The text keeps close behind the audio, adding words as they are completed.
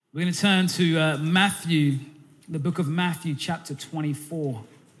We're going to turn to Matthew, the book of Matthew, chapter 24.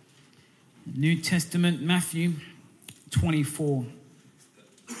 New Testament, Matthew 24.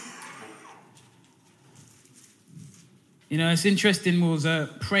 You know, it's interesting, we was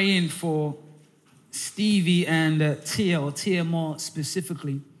praying for Stevie and Tia more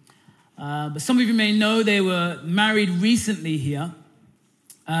specifically. But some of you may know they were married recently here.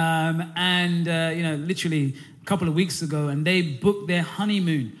 Literally a couple of weeks ago, and they booked their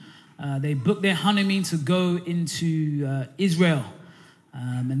honeymoon. They booked their honeymoon to go into Israel.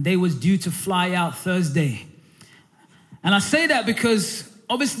 And they was due to fly out Thursday. And I say that because,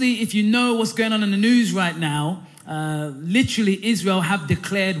 obviously, if you know what's going on in the news right now, literally Israel have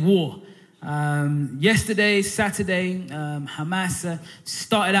declared war. Yesterday, Saturday, Hamas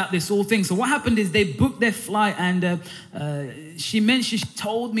started out this whole thing. So what happened is they booked their flight, and she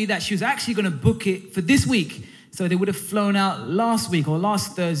told me that she was actually going to book it for this week. So they would have flown out last week or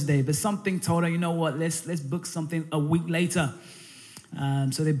last Thursday, but something told her, you know what, let's book something a week later.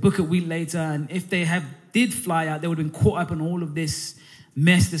 So they book a week later, and if they did fly out, they would have been caught up in all of this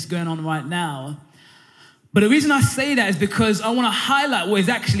mess that's going on right now. But the reason I say that is because I want to highlight what is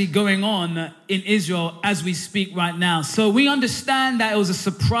actually going on in Israel as we speak right now. So we understand that it was a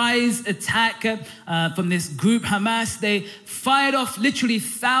surprise attack from this group, Hamas. They fired off literally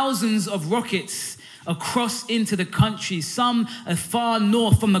thousands of rockets across into the country, some as far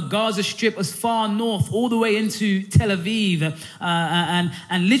north from the Gaza Strip, as far north, all the way into Tel Aviv.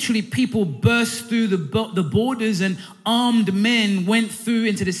 And literally people burst through the borders, and armed men went through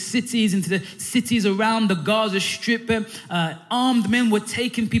into the cities around the Gaza Strip. Armed men were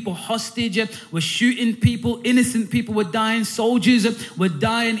taking people hostage, were shooting people, innocent people were dying, soldiers were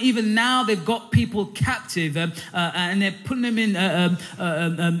dying. Even now they've got people captive, and they're putting them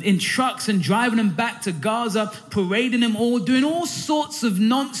in trucks and driving them back to Gaza, parading them all, doing all sorts of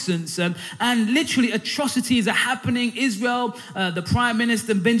nonsense, and literally atrocities are happening. Israel, the Prime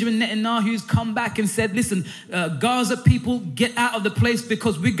Minister Benjamin Netanyahu has come back and said, listen, Gaza people, get out of the place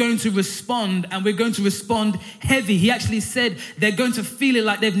because we're going to respond, and we're going to respond heavy. He actually said they're going to feel it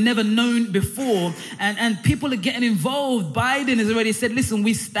like they've never known before, and people are getting involved. Biden has already said, listen,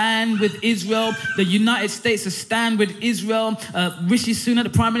 we stand with Israel. The United States will stand with Israel. Rishi Sunak, the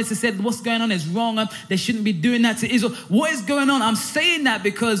Prime Minister, said what's going on is wrong. They shouldn't be doing that to Israel. What is going on? I'm saying that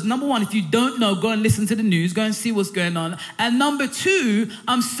because, number one, if you don't know, go and listen to the news, go and see what's going on. And number two,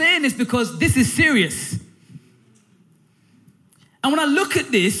 I'm saying this because this is serious. And when I look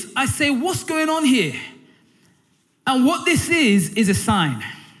at this, I say, what's going on here? And what this is a sign.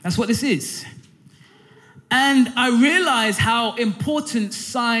 That's what this is. And I realize how important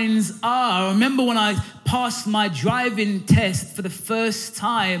signs are. I remember when I passed my driving test for the first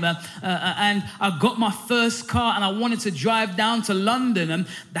time, and I got my first car, and I wanted to drive down to London, and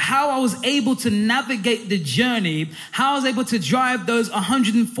how I was able to navigate the journey, how I was able to drive those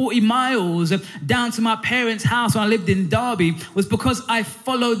 140 miles down to my parents' house when I lived in Derby, was because I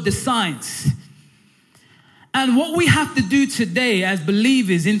followed the signs. And what we have to do today as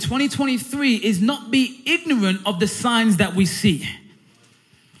believers in 2023 is not be ignorant of the signs that we see.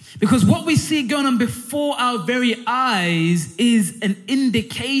 Because what we see going on before our very eyes is an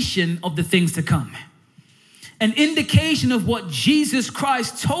indication of the things to come. An indication of what Jesus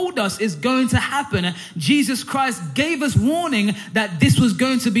Christ told us is going to happen. Jesus Christ gave us warning that this was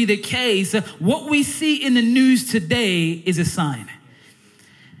going to be the case. What we see in the news today is a sign.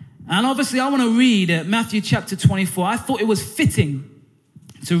 And obviously, I want to read Matthew chapter 24. I thought it was fitting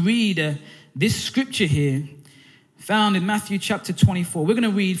to read this scripture here, found in Matthew chapter 24. We're going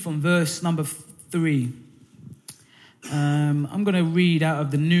to read from verse number 3. I'm going to read out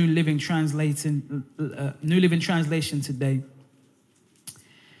of the New Living Translation today. I'm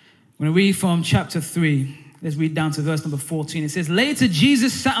going to read from chapter 3. Let's read down to verse number 14. It says, later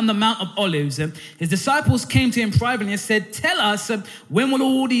Jesus sat on the Mount of Olives. His disciples came to him privately and said, tell us, when will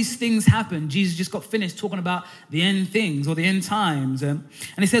all these things happen? Jesus just got finished talking about the end things or the end times. And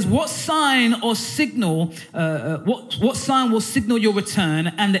he says, what sign or signal, what sign will signal your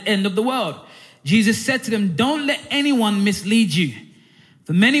return and the end of the world? Jesus said to them, don't let anyone mislead you.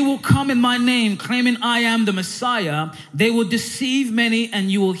 For many will come in my name, claiming I am the Messiah. They will deceive many,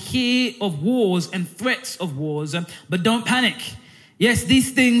 and you will hear of wars and threats of wars. But don't panic. Yes,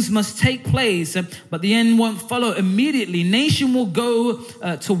 these things must take place, but the end won't follow immediately. Nation will go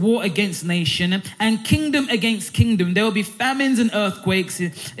to war against nation, and kingdom against kingdom. There will be famines and earthquakes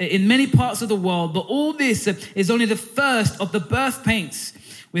in many parts of the world. But all this is only the first of the birth pains.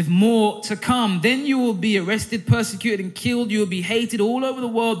 with more to come. Then you will be arrested, persecuted, and killed. You will be hated all over the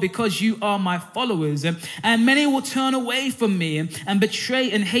world because you are my followers. And many will turn away from me and betray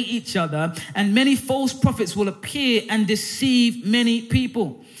and hate each other. And many false prophets will appear and deceive many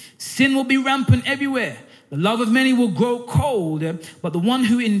people. Sin will be rampant everywhere. The love of many will grow cold, but the one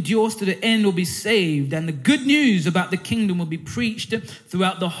who endures to the end will be saved. And the good news about the kingdom will be preached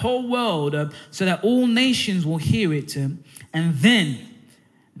throughout the whole world so that all nations will hear it. And then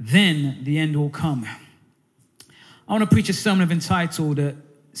the end will come. I want to preach a sermon I've entitled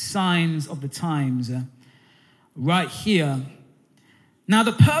Signs of the Times right here. Now,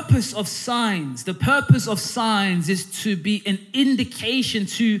 the purpose of signs is to be an indication,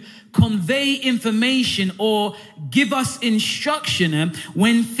 to convey information or give us instruction.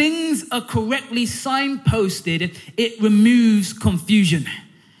 When things are correctly signposted, it removes confusion.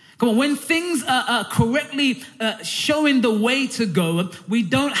 Come on, when things are correctly showing the way to go, we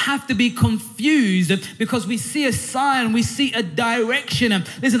don't have to be confused because we see a sign, we see a direction.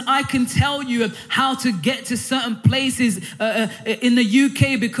 Listen, I can tell you how to get to certain places in the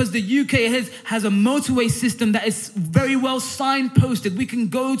UK because the UK has a motorway system that is very well signposted. We can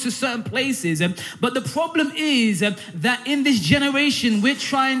go to certain places. But the problem is that in this generation, we're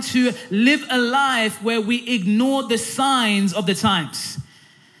trying to live a life where we ignore the signs of the times.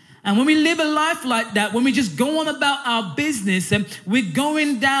 And when we live a life like that, when we just go on about our business, we're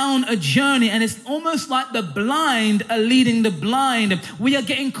going down a journey, and it's almost like the blind are leading the blind. We are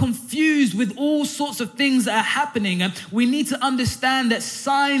getting confused with all sorts of things that are happening. We need to understand that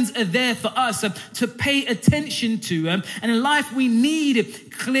signs are there for us to pay attention to. And in life, we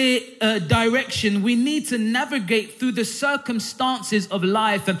need clear direction. We need to navigate through the circumstances of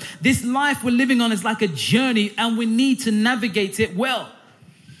life. This life we're living on is like a journey, and we need to navigate it well.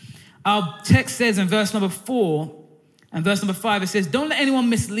 Our text says in verse number 4 and verse number 5, it says, "Don't let anyone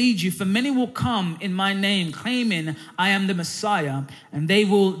mislead you, for many will come in my name, claiming I am the Messiah, and they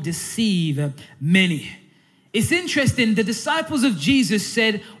will deceive many." It's interesting, the disciples of Jesus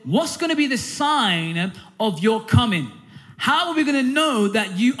said, what's going to be the sign of your coming? How are we going to know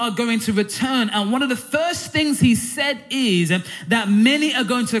that you are going to return? And one of the first things he said is that many are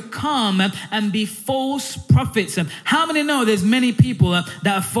going to come and be false prophets. How many know there's many people that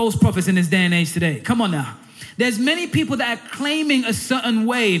are false prophets in this day and age today? Come on now. There's many people that are claiming a certain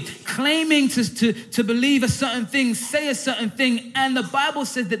way, claiming to believe a certain thing, say a certain thing. And the Bible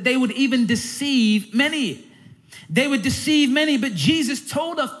says that they would even deceive many. They would deceive many, but Jesus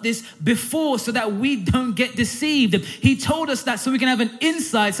told us this before so that we don't get deceived. He told us that so we can have an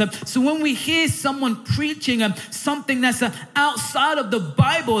insight. So when we hear someone preaching something that's outside of the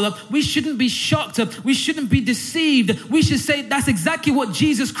Bible, we shouldn't be shocked. We shouldn't be deceived. We should say that's exactly what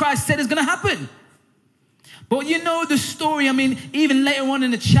Jesus Christ said is going to happen. But you know the story. I mean, even later on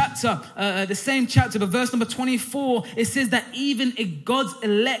in the chapter, the same chapter, but verse number 24, it says that even God's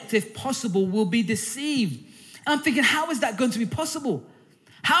elect, if possible, will be deceived. And I'm thinking, how is that going to be possible?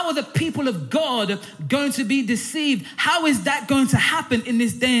 How are the people of God going to be deceived? How is that going to happen in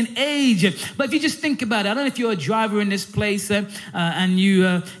this day and age? But if you just think about it, I don't know if you're a driver in this place and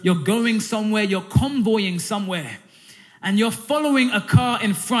you're going somewhere, you're convoying somewhere, and you're following a car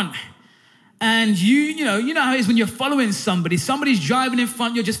in front. And you know how it is when you're following somebody's driving in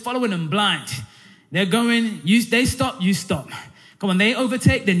front, you're just following them blind. They're going, they stop, you stop. Come on, they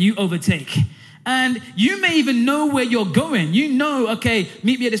overtake, then you overtake. And you may even know where you're going. You know, okay,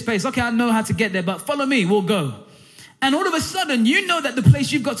 meet me at this place. Okay, I know how to get there, but follow me, we'll go. And all of a sudden, you know that the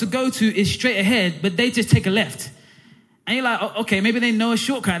place you've got to go to is straight ahead, but they just take a left. And you're like, oh, okay, maybe they know a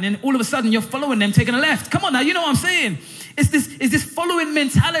shortcut. And then all of a sudden, you're following them, taking a left. Come on now, you know what I'm saying? It's this following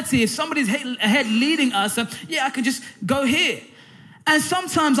mentality. If somebody's ahead leading us, I can just go here. And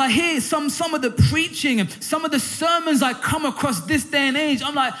sometimes I hear some of the preaching, some of the sermons I come across this day and age.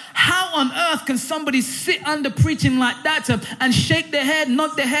 I'm like, how on earth can somebody sit under preaching like that and shake their head,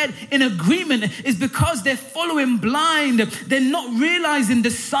 nod their head in agreement? It's because they're following blind. They're not realizing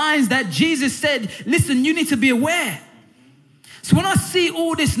the signs that Jesus said, listen, you need to be aware. So when I see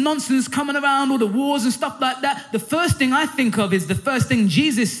all this nonsense coming around, all the wars and stuff like that, the first thing I think of is the first thing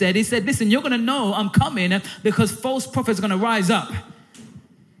Jesus said. He said, listen, you're going to know I'm coming because false prophets are going to rise up.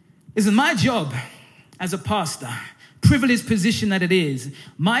 This is my job as a pastor, privileged position that it is.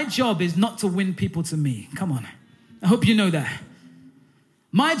 My job is not to win people to me. Come on. I hope you know that.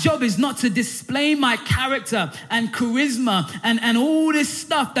 My job is not to display my character and charisma and all this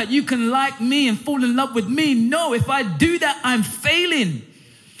stuff that you can like me and fall in love with me. No, if I do that, I'm failing.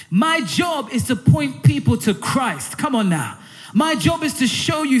 My job is to point people to Christ. Come on now. My job is to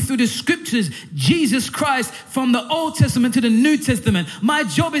show you through the scriptures Jesus Christ from the Old Testament to the New Testament. My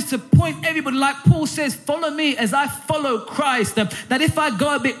job is to point everybody, like Paul says, follow me as I follow Christ. That if I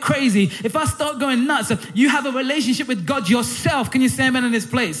go a bit crazy, if I start going nuts, you have a relationship with God yourself. Can you say amen in this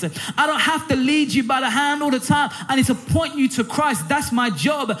place? I don't have to lead you by the hand all the time. I need to point you to Christ. That's my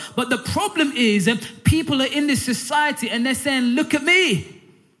job. But the problem is people are in this society and they're saying, look at me.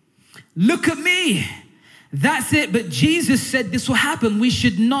 Look at me. That's it. But Jesus said this will happen. We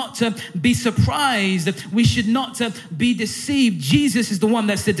should not be surprised. We should not be deceived. Jesus is the one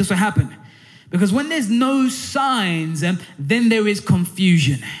that said this will happen. Because when there's no signs, then there is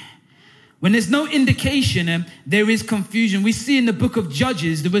confusion. When there's no indication, there is confusion. We see in the book of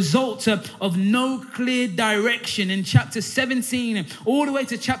Judges the result of no clear direction in chapter 17, all the way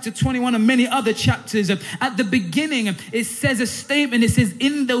to chapter 21 and many other chapters. At the beginning, it says a statement. It says,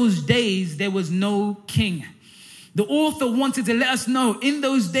 in those days, there was no king. The author wanted to let us know in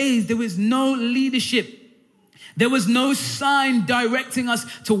those days, there was no leadership. There was no sign directing us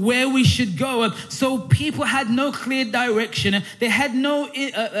to where we should go. So people had no clear direction. They had no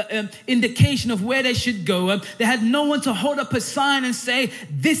indication of where they should go. They had no one to hold up a sign and say,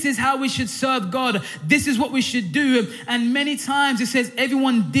 this is how we should serve God. This is what we should do. And many times it says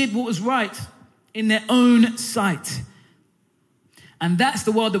everyone did what was right in their own sight. And that's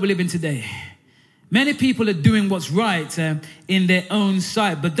the world that we live in today. Many people are doing what's right in their own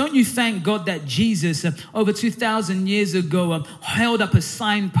sight. But don't you thank God that Jesus, over 2,000 years ago, held up a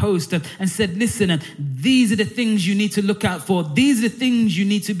signpost and said, listen, these are the things you need to look out for. These are the things you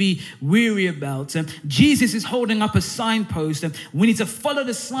need to be weary about. Jesus is holding up a signpost. We need to follow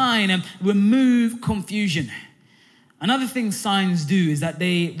the sign and remove confusion. Another thing signs do is that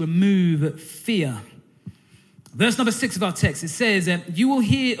they remove fear. Verse number 6 of our text, it says, you will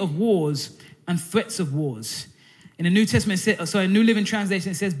hear of wars and threats of wars. In the New Testament, New Living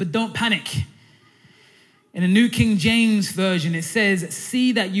Translation, it says, but don't panic. In the New King James Version, it says,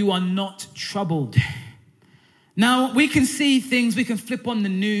 see that you are not troubled. Now, we can see things, we can flip on the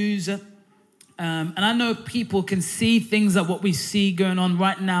news, and I know people can see things like what we see going on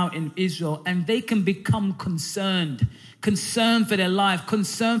right now in Israel, and they can become concerned for their life,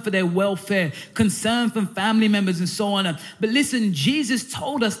 concerned for their welfare, concerned for family members and so on. But listen, Jesus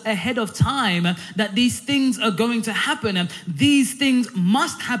told us ahead of time that these things are going to happen. These things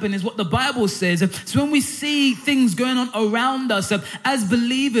must happen is what the Bible says. So when we see things going on around us, as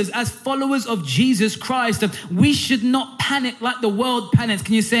believers, as followers of Jesus Christ, we should not panic like the world panics.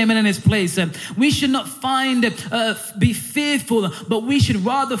 Can you say amen in this place? We should not be fearful, but we should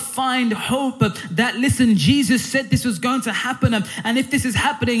rather find hope that, listen, Jesus said this was going to happen, and if this is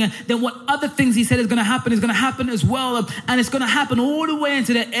happening, then what other things he said is going to happen as well, and it's going to happen all the way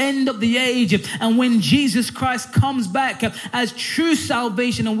into the end of the age. And when Jesus Christ comes back as true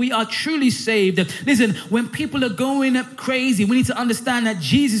salvation and we are truly saved, listen, when people are going crazy, we need to understand that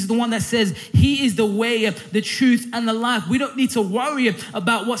Jesus is the one that says he is the way, the truth, and the life. We don't need to worry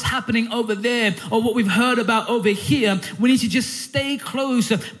about what's happening over there or what we've heard about over here. We need to just stay close,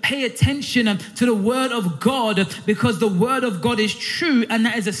 pay attention to the word of God, because the word of God is true, and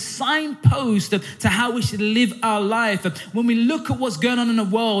that is a signpost to how we should live our life. When we look at what's going on in the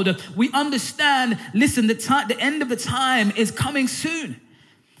world, we understand, listen, the end of the time is coming soon.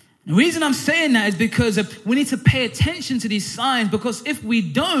 The reason I'm saying that is because we need to pay attention to these signs, because if we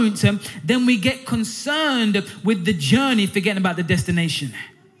don't, then we get concerned with the journey, forgetting about the destination.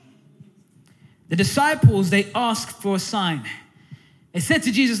 The disciples, they asked for a sign. They said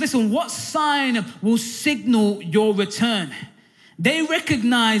to Jesus, listen, what sign will signal your return? They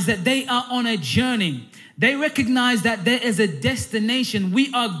recognize that they are on a journey. They recognize that there is a destination.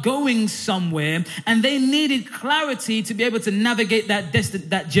 We are going somewhere, and they needed clarity to be able to navigate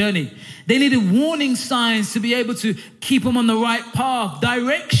that journey. They needed warning signs to be able to keep them on the right path,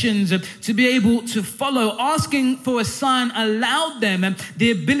 directions to be able to follow. Asking for a sign allowed them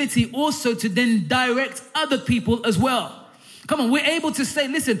the ability also to then direct other people as well. Come on, we're able to say,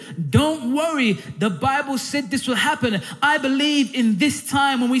 listen, don't worry. The Bible said this will happen. I believe in this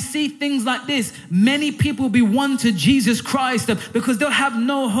time when we see things like this, many people will be won to Jesus Christ because they'll have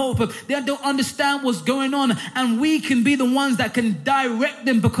no hope. They don't understand what's going on. And we can be the ones that can direct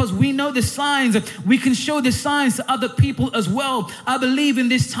them because we know the signs. We can show the signs to other people as well. I believe in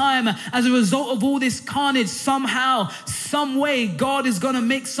this time, as a result of all this carnage, somehow, some way, God is going to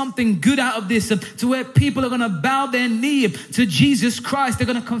make something good out of this to where people are going to bow their knee to Jesus Christ. They're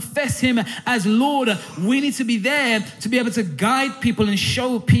going to confess him as Lord. We need to be there to be able to guide people and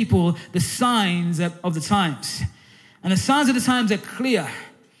show people the signs of the times. And the signs of the times are clear.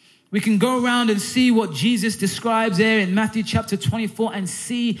 We can go around and see what Jesus describes there in Matthew chapter 24 and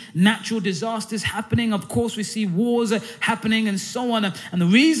see natural disasters happening. Of course, we see wars happening and so on. And the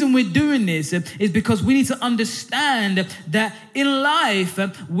reason we're doing this is because we need to understand that in life,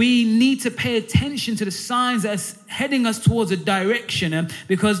 we need to pay attention to the signs that are heading us towards a direction.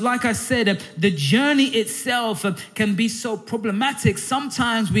 Because like I said, the journey itself can be so problematic.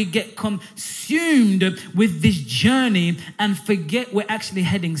 Sometimes we get consumed with this journey and forget we're actually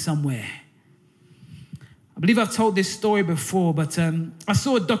heading somewhere. I believe I've told this story before, but I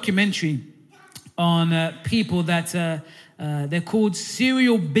saw a documentary on people that they're called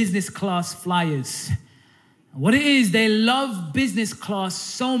serial business class flyers. What it is, they love business class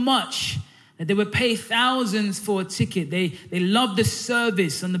so much that they would pay thousands for a ticket. They love the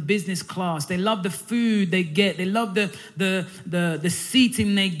service on the business class. They love the food they get. They love the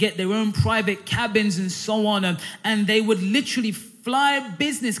seating they get, their own private cabins and so on. And they would literally fly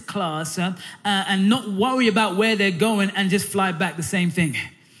business class and not worry about where they're going and just fly back the same thing.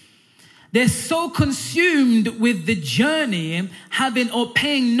 They're so consumed with the journey,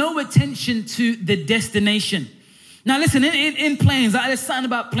 paying no attention to the destination. Now listen, in planes, there's something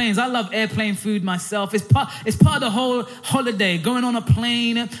about planes. I love airplane food myself. It's part of the whole holiday. Going on a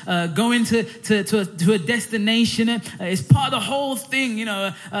plane, going to a destination. It's part of the whole thing. You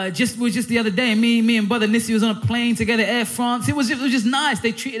know, just the other day, me and brother Nissi was on a plane together, Air France. It was just nice.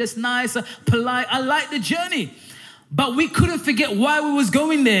 They treated us nice, polite. I liked the journey. But we couldn't forget why we was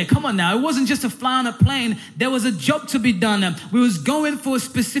going there. Come on now. It wasn't just to fly on a plane. There was a job to be done. We was going for a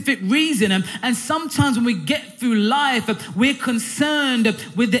specific reason. And sometimes when we get through life, we're concerned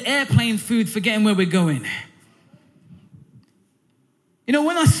with the airplane food, forgetting where we're going. You know,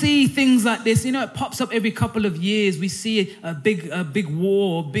 when I see things like this, you know, it pops up every couple of years. We see a big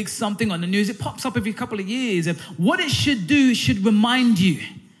war, big something on the news. It pops up every couple of years. What it should do, it should remind you.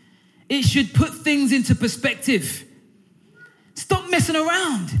 It should put things into perspective. Stop messing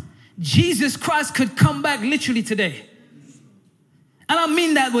around. Jesus Christ could come back literally today. And I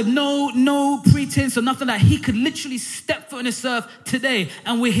mean that with no pretense or nothing. That he could literally step foot on this earth today,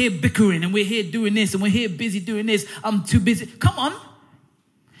 and we're here bickering, and we're here doing this, and we're here busy doing this. I'm too busy. Come on.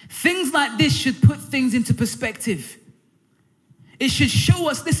 Things like this should put things into perspective. It should show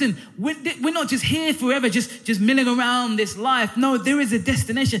us, listen, we're not just here forever, just milling around this life. No, there is a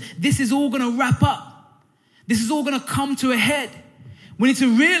destination. This is all going to wrap up. This is all going to come to a head. We need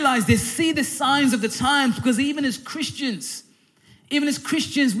to realize this, see the signs of the times, because even as Christians,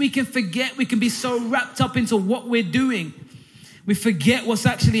 we can forget, we can be so wrapped up into what we're doing. We forget what's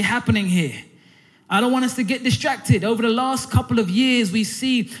actually happening here. I don't want us to get distracted. Over the last couple of years, we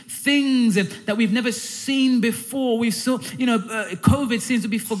see things that we've never seen before. We saw, COVID seems to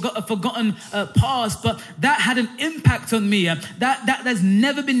be forgotten past, but that had an impact on me. That has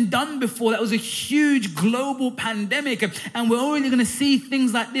never been done before. That was a huge global pandemic, and we're already going to see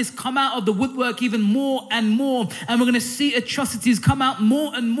things like this come out of the woodwork even more and more, and we're going to see atrocities come out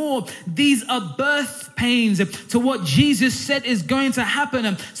more and more. These are birth pains to what Jesus said is going to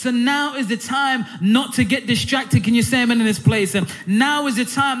happen. So now is the time not to get distracted. Can you say amen in this place? Now is the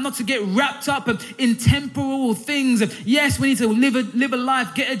time not to get wrapped up in temporal things. Yes, we need to live a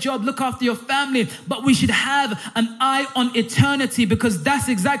life, get a job, look after your family, but we should have an eye on eternity, because that's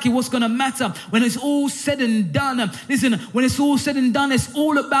exactly what's going to matter when it's all said and done. Listen, when it's all said and done, it's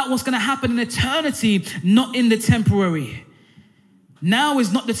all about what's going to happen in eternity, not in the temporary. Now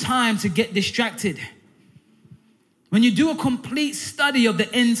is not the time to get distracted. When you do a complete study of the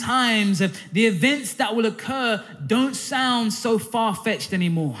end times, the events that will occur don't sound so far-fetched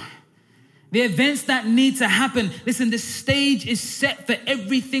anymore. The events that need to happen, listen, the stage is set for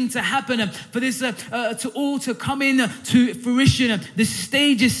everything to happen, for this to come in to fruition. The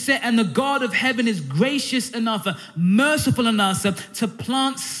stage is set, and the God of heaven is gracious enough, merciful enough to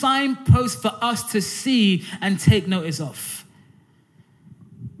plant signposts for us to see and take notice of.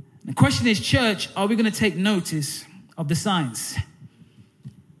 The question is, church, are we going to take notice of the signs?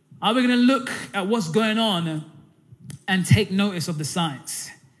 Are we going to look at what's going on and take notice of the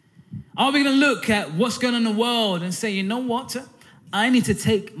signs? Are we going to look at what's going on in the world and say, you know what? I need to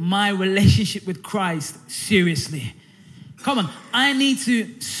take my relationship with Christ seriously. Come on, I need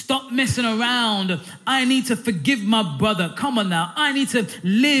to stop messing around. I need to forgive my brother. Come on now. I need to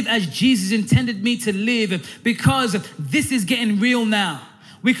live as Jesus intended me to live, because this is getting real now.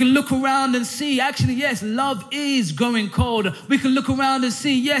 We can look around and see, actually, yes, love is growing cold. We can look around and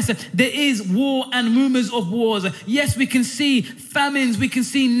see, yes, there is war and rumors of wars. Yes, we can see famines. We can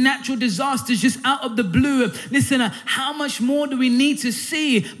see natural disasters just out of the blue. Listen, how much more do we need to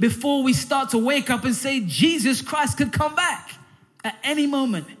see before we start to wake up and say, Jesus Christ could come back at any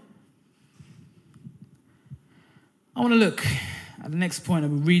moment? I want to look at the next point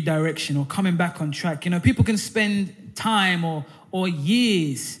of redirection or coming back on track. People can spend time or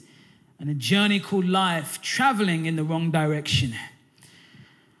years in a journey called life traveling in the wrong direction.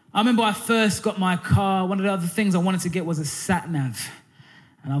 I remember I first got my car. One of the other things I wanted to get was a sat-nav.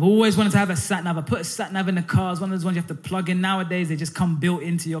 And I've always wanted to have a sat-nav. I put a sat-nav in the car. It's one of those ones you have to plug in. Nowadays, they just come built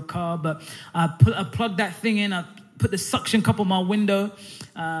into your car. But I plugged that thing in. I put the suction cup on my window.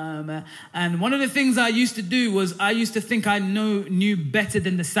 And one of the things I used to do was I used to think I knew better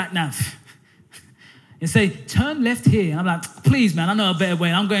than the sat-nav. And say, turn left here. I'm like, please, man, I know a better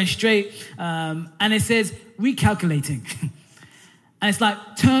way. I'm going straight. And it says, recalculating. And it's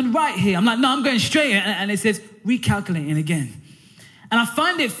like, turn right here. I'm like, no, I'm going straight. And it says, recalculating again. And I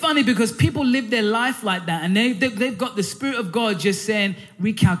find it funny because people live their life like that. And they've got the Spirit of God just saying,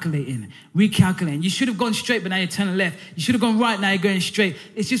 recalculating. You should have gone straight, but now you're turning left. You should have gone right, now you're going straight.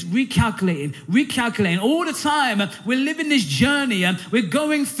 It's just recalculating. All the time, we're living this journey. We're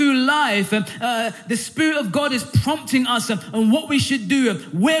going through life. The Spirit of God is prompting us on what we should do,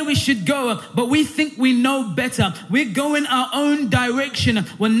 where we should go. But we think we know better. We're going our own direction.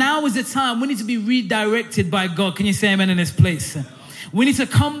 Well, now is the time. We need to be redirected by God. Can you say amen in this place? We need to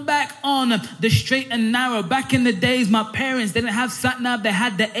come back on the straight and narrow. Back in the days, my parents didn't have sat-nav. They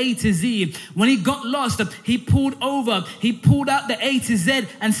had the A to Z. When he got lost, he pulled over. He pulled out the A to Z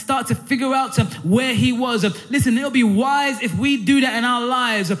and started to figure out where he was. Listen, it'll be wise if we do that in our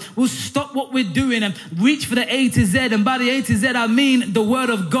lives. We'll stop what we're doing and reach for the A to Z. And by the A to Z, I mean the Word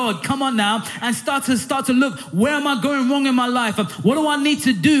of God. Come on now. And start to look, where am I going wrong in my life? What do I need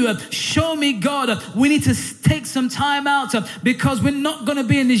to do? Show me, God. We need to take some time out because we're not going to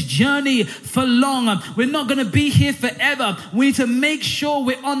be in this journey for long. We're not going to be here forever. We need to make sure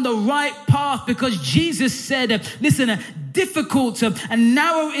we're on the right path because Jesus said, listen, difficult and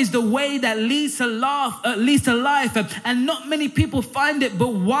narrow is the way that leads to life, and not many people find it, but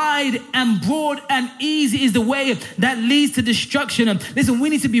wide and broad and easy is the way that leads to destruction. Listen, we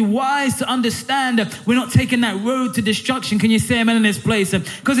need to be wise to understand we're not taking that road to destruction. Can you say amen in this place?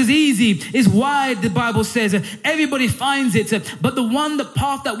 Because it's easy, it's wide, the Bible says. Everybody finds it, but the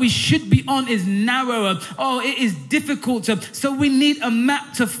path that we should be on is narrow. It is difficult. So we need a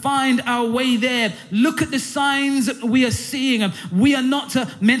map to find our way there. Look at the signs we are seeing. We are not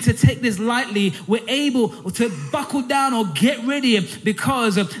meant to take this lightly. We're able to buckle down or get ready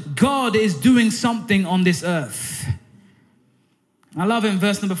because God is doing something on this earth. I love in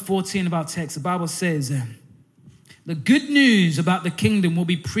verse number 14 of our text. The Bible says, the good news about the kingdom will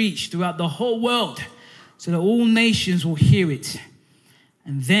be preached throughout the whole world so that all nations will hear it.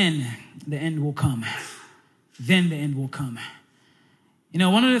 And then the end will come.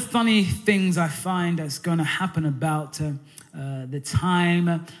 One of the funny things I find that's going to happen about the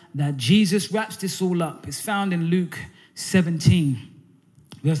time that Jesus wraps this all up is found in Luke 17,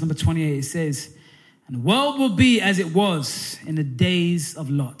 verse number 28. It says, and the world will be as it was in the days of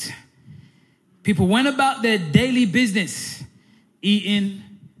Lot. People went about their daily business, eating,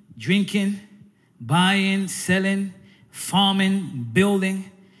 drinking, buying, selling, farming, building.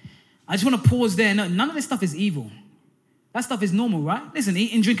 I just want to pause there. No, none of this stuff is evil. That stuff is normal, right? Listen,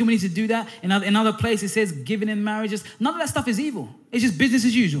 eating, drinking, we need to do that. In other places, it says giving in marriages. None of that stuff is evil. It's just business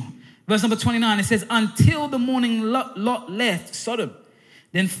as usual. Verse number 29, it says, until the morning Lot left Sodom,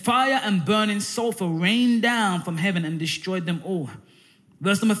 then fire and burning sulfur rained down from heaven and destroyed them all.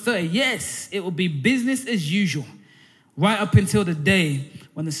 Verse number 30, yes, it will be business as usual, right up until the day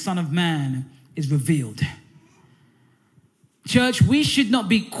when the Son of Man is revealed. Church, we should not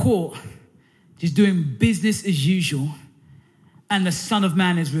be caught just doing business as usual and the Son of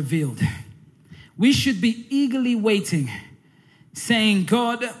Man is revealed. We should be eagerly waiting, saying,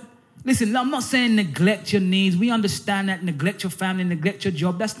 God, listen, I'm not saying neglect your needs. We understand that. Neglect your family, neglect your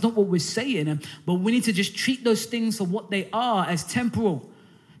job. That's not what we're saying. But we need to just treat those things for what they are, as temporal.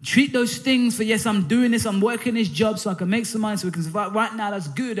 Treat those things for, yes, I'm doing this, I'm working this job so I can make some money so we can survive. Right now, that's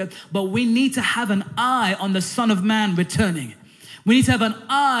good. But we need to have an eye on the Son of Man returning. We need to have an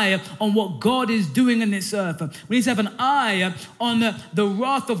eye on what God is doing in this earth. We need to have an eye on the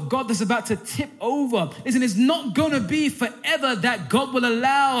wrath of God that's about to tip over. Listen, it's not going to be forever that God will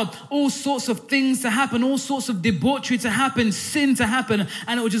allow all sorts of things to happen, all sorts of debauchery to happen, sin to happen,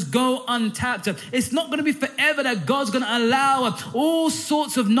 and it will just go untapped. It's not going to be forever that God's going to allow all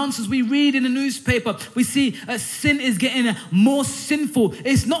sorts of nonsense. We read in the newspaper, we see sin is getting more sinful.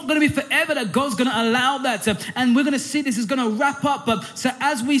 It's not going to be forever that God's going to allow that. And we're going to see this is going to wrap up up. So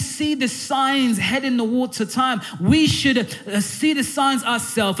as we see the signs heading towards the time, we should see the signs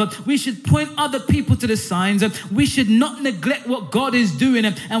ourselves. We should point other people to the signs. We should not neglect what God is doing,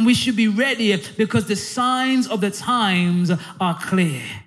 and we should be ready because the signs of the times are clear.